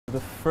The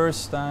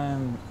first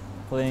time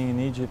playing in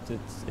Egypt,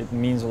 it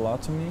means a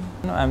lot to me.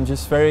 I'm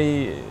just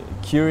very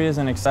curious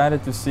and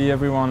excited to see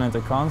everyone at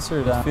the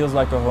concert. It feels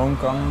like a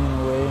homecoming in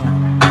a way.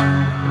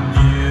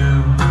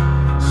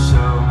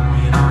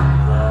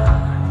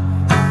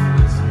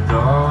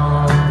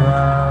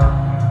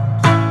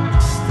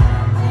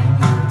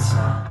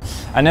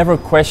 I never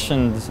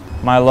questioned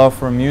my love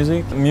for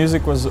music.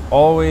 Music was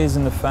always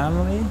in the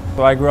family.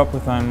 So I grew up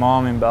with my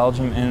mom in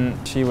Belgium, and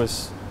she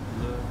was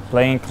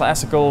playing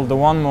classical the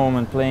one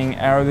moment, playing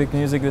Arabic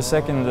music the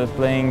second,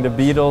 playing the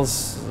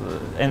Beatles,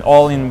 and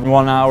all in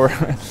 1 hour.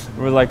 There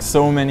were like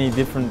so many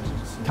different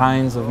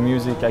kinds of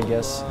music, I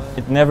guess.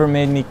 It never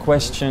made me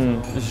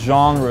question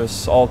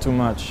genres all too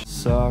much.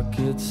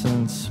 Sockets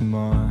and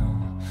smile,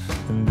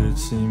 and it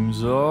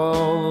seems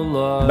all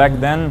alive. Back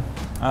then,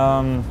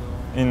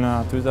 in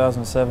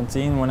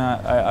 2017, when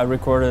I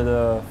recorded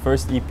the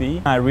first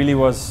EP, I really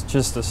was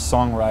just a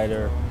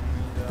songwriter.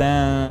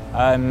 Then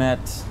I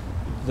met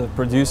the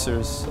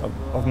producers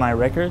of my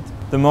record.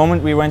 The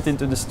moment we went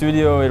into the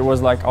studio, it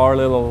was like our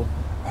little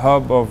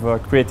hub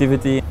of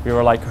creativity. We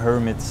were like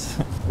hermits.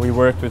 We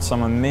worked with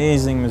some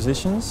amazing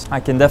musicians. I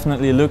can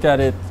definitely look at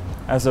it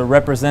as a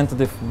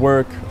representative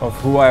work of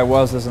who I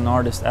was as an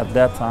artist at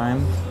that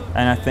time,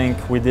 and I think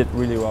we did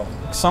really well.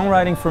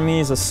 Songwriting for me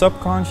is a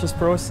subconscious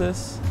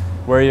process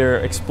where you're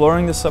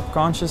exploring the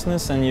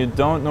subconsciousness and you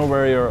don't know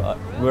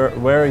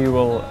where you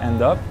will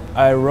end up.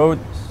 I wrote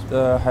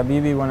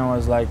Habibi when I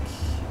was like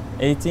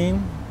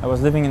 18. I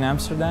was living in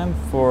Amsterdam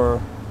for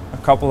a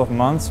couple of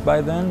months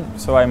by then,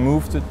 so I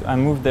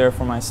moved there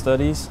for my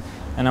studies,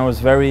 and I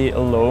was very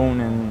alone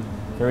and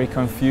very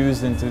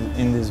confused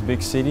in this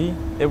big city.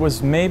 It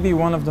was maybe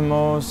one of the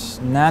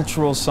most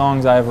natural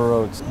songs I ever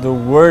wrote. The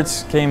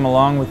words came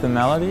along with the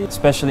melody,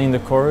 especially in the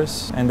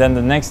chorus. And then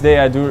the next day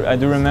I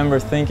do remember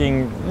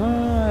thinking,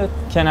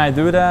 can I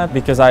do that?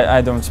 Because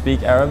I don't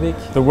speak Arabic.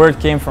 The word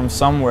came from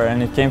somewhere,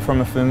 and it came from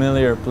a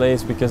familiar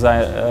place because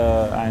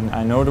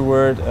I know the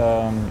word.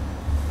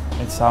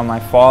 It's how my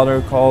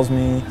father calls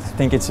me. I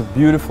think it's a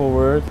beautiful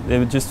word.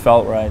 It just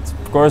felt right.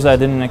 Of course, I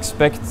didn't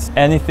expect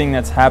anything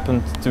that's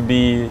happened to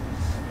be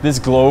this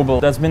global.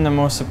 That's been the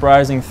most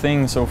surprising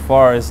thing so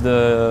far, is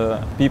the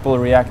people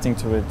reacting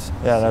to it.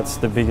 Yeah, that's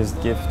the biggest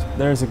gift.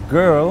 There's a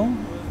girl,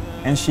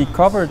 and she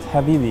covered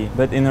Habibi,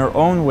 but in her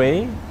own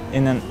way,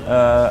 in an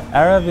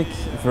Arabic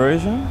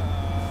version,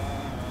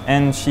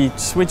 and she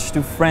switched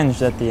to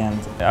French at the end.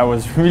 I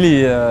was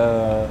really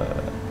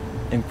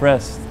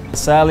impressed.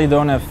 Sadly,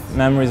 don't have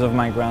memories of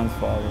my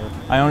grandfather.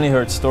 I only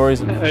heard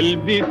stories. I'm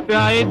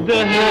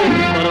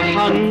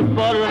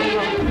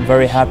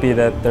very happy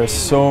that there's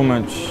so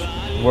much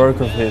work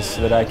of his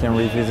that I can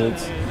revisit.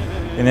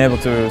 Being able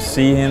to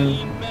see him,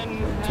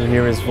 to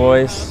hear his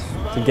voice,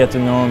 to get to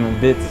know him a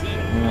bit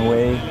in a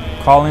way.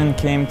 Colin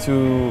came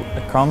to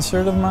a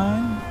concert of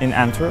mine in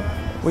Antwerp.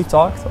 We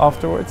talked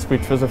afterwards,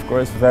 which was of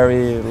course a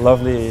very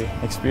lovely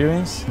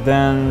experience.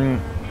 Then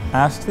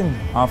asked him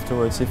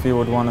afterwards if he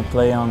would want to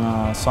play on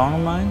a song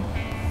of mine.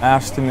 I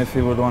asked him if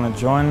he would want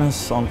to join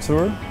us on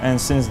tour, and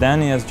since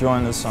then he has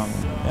joined us on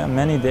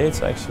many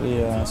dates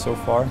actually so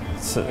far.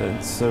 It's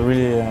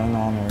really an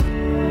honor.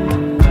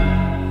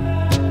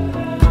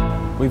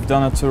 We've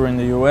done a tour in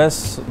the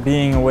US.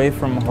 Being away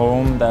from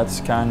home, that's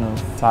kind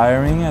of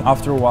tiring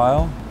after a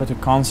while, but the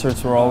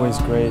concerts were always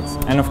great.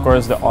 And of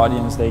course the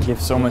audience, they give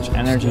so much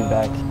energy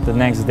back. The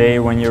next day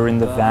when you're in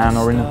the van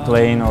or in the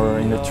plane or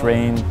in the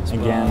train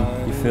again,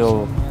 you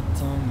feel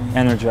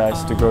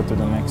energized to go to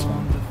the next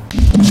one.